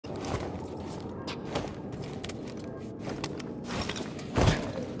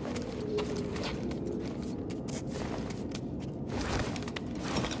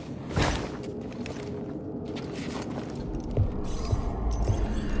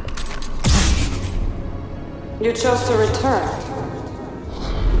You chose to return.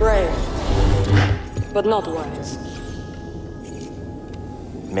 Brave, but not wise.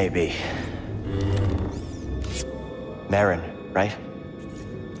 Maybe. Marin, right?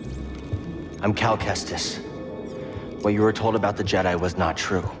 I'm Cal Kestis. What you were told about the Jedi was not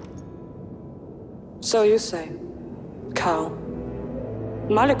true. So you say. Cal.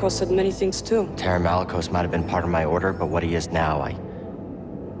 Malicos said many things too. Taron Malicos might have been part of my order, but what he is now, I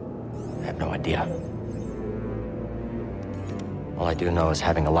have no idea. All I do know is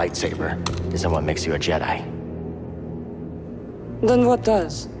having a lightsaber isn't what makes you a Jedi. Then what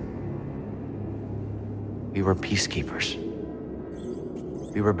does? We were peacekeepers.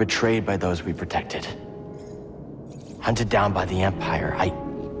 We were betrayed by those we protected. Hunted down by the Empire.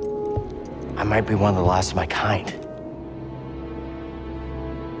 I might be one of the last of my kind.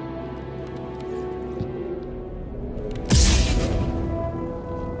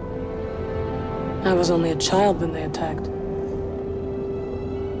 I was only a child when they attacked.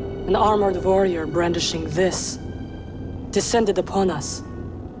 An armored warrior brandishing this descended upon us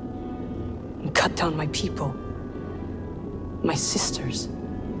and cut down my people, my sisters,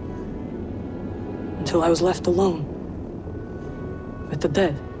 until I was left alone with the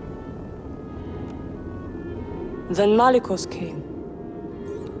dead. Then Malicos came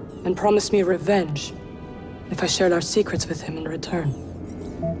and promised me revenge if I shared our secrets with him in return.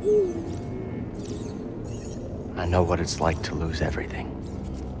 I know what it's like to lose everything.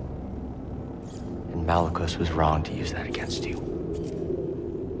 And Malicos was wrong to use that against you.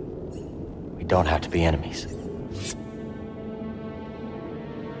 We don't have to be enemies.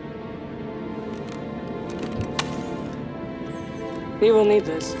 We will need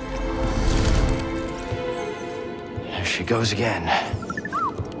this. There she goes again.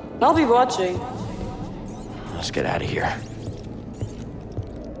 I'll be watching. Let's get out of here.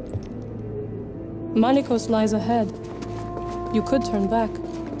 Malicos lies ahead. You could turn back.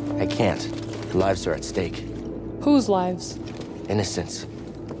 I can't. Lives are at stake. Whose lives? Innocents.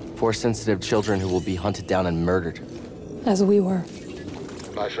 Force-sensitive children who will be hunted down and murdered. As we were.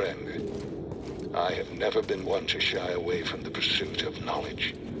 My friend, I have never been one to shy away from the pursuit of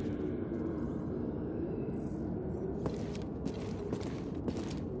knowledge.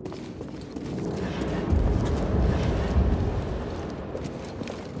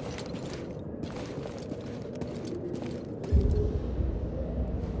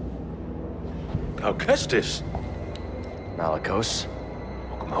 Cal Kestis, Malicos.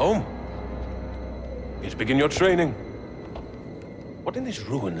 welcome home. Here to begin your training. What in these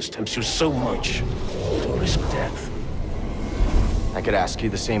ruins tempts you so much to risk death? I could ask you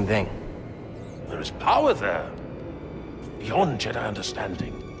the same thing. There is power there, beyond Jedi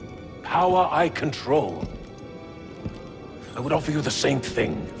understanding. Power I control. I would offer you the same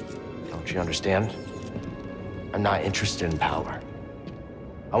thing. Don't you understand? I'm not interested in power.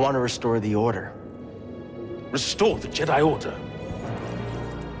 I want to restore the Order. Restore the Jedi Order.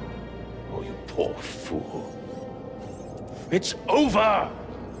 Oh, you poor fool. It's over!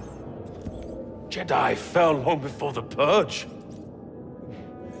 Jedi fell long before the Purge.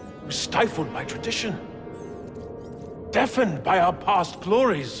 We were stifled by tradition. Deafened by our past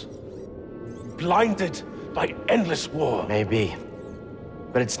glories. Blinded by endless war. Maybe.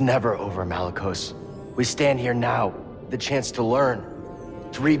 But it's never over, Malicos. We stand here now, the chance to learn.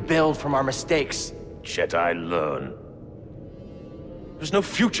 To rebuild from our mistakes. Jedi learn. There's no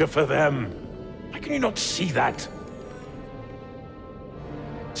future for them. Why can you not see that?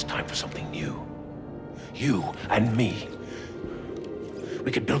 It's time for something new. You and me.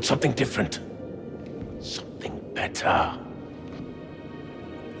 We could build something different. Something better.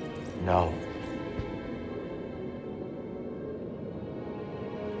 No.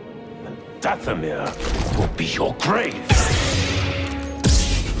 And Dathomir will be your grave.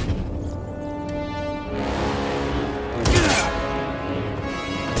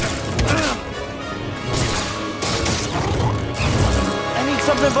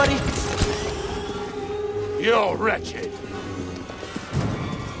 Something, buddy? You're wretched.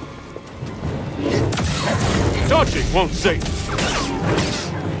 Dodging won't save you.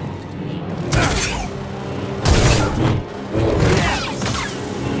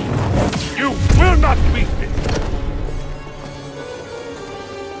 You will not beat me.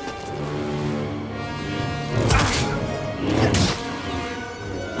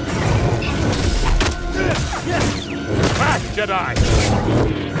 Back, Jedi!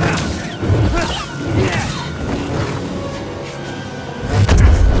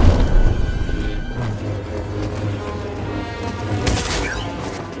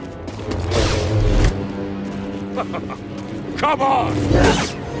 Come on!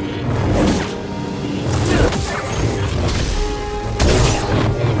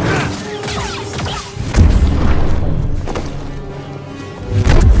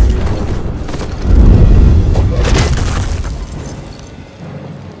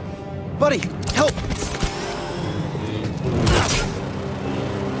 Buddy, help!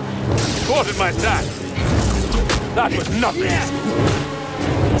 Thwarted my attack! That was nothing!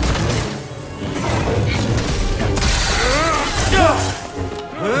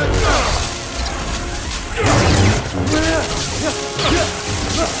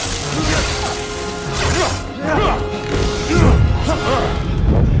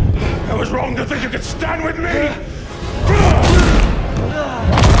 I was wrong to think you could stand with me!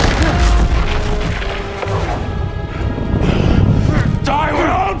 Die,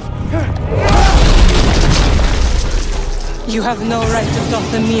 Wolf! You have no right to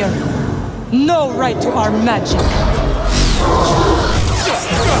Dathomir. No right to our magic.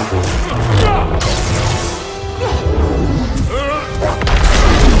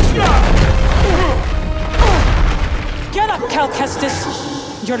 Get up, Cal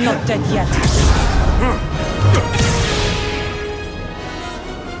Kestis! You're not dead yet.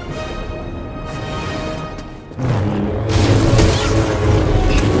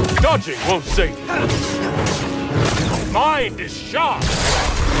 Dodging won't save you. My mind is sharp. I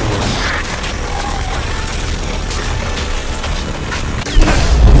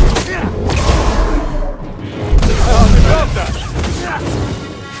hardly felt that.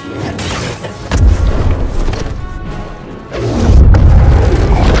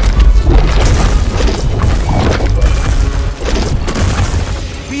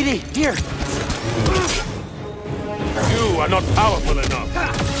 BD, here! You are not powerful enough.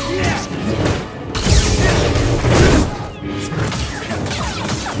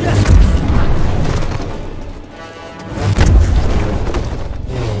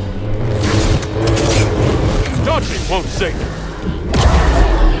 Dodging won't save you.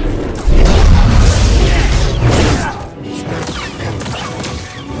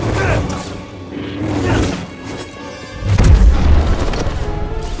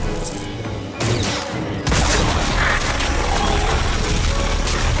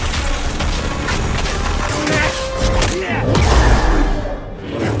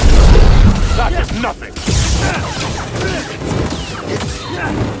 That is nothing.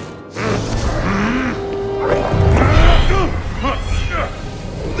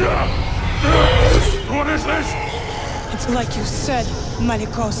 What is this? It's like you said,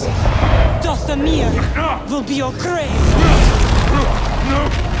 Malicos. Dathomir will be your grave.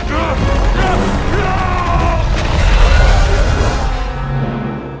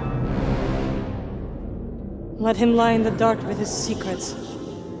 Let him lie in the dark with his secrets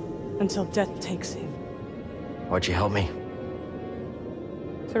until death takes him. Why'd you help me?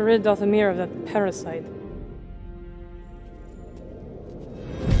 To rid Dathomir of that parasite.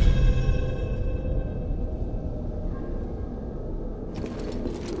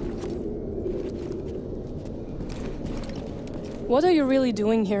 What are you really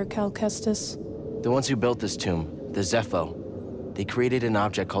doing here, Cal Kestis? The ones who built this tomb, the Zepho, they created an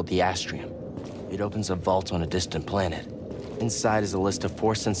object called the Astrium. It opens a vault on a distant planet. Inside is a list of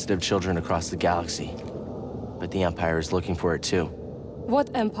Force-sensitive children across the galaxy. But the Empire is looking for it too. What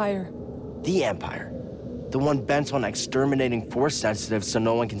Empire? The Empire. The one bent on exterminating Force-sensitives so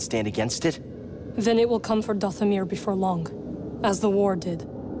no one can stand against it? Then it will come for Dathomir before long, as the war did.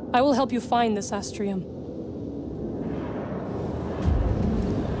 I will help you find this Astrium.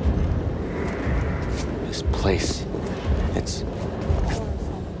 This place, it's...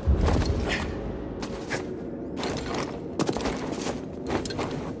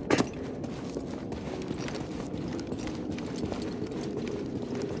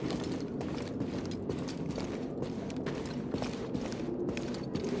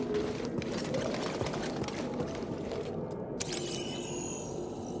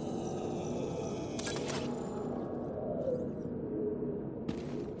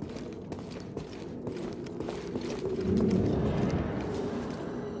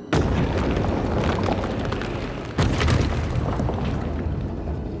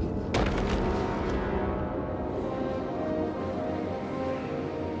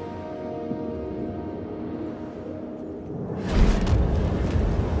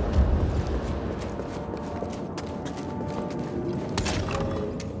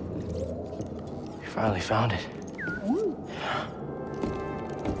 Finally found it.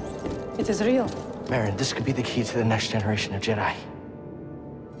 It is real. Marin, this could be the key to the next generation of Jedi.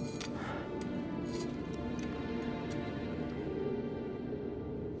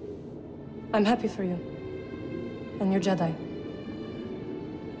 I'm happy for you. And your Jedi.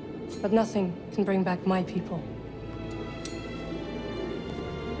 But nothing can bring back my people.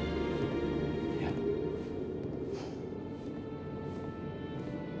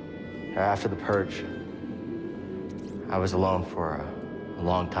 After the Purge, I was alone for a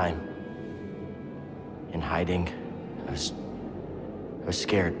long time. in hiding. I was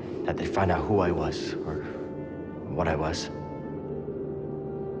scared that they'd find out who I was, or what I was.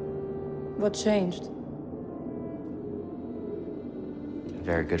 What changed? A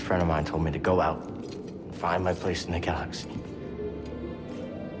very good friend of mine told me to go out and find my place in the galaxy.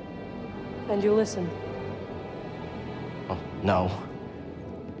 And you listened? Well, no.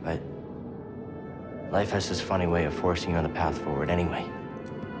 But life has this funny way of forcing you on the path forward anyway.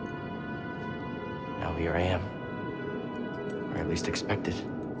 Now here I am. Or at least expected.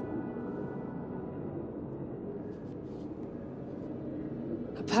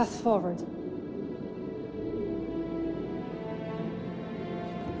 A path forward.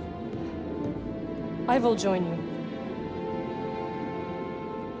 I will join you.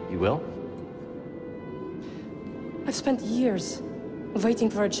 You will? I've spent years waiting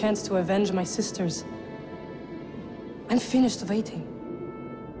for a chance to avenge my sisters. I'm finished waiting.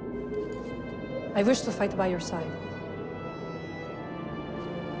 I wish to fight by your side.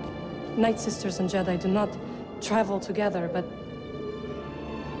 Night Sisters and Jedi do not travel together, but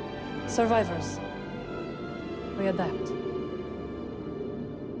survivors, we adapt.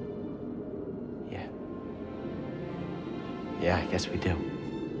 Yeah, I guess we do.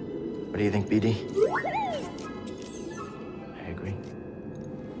 What do you think, BD? I agree.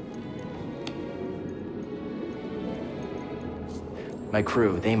 My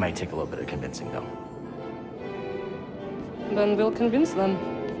crew, they might take a little bit of convincing, though. Then we'll convince them.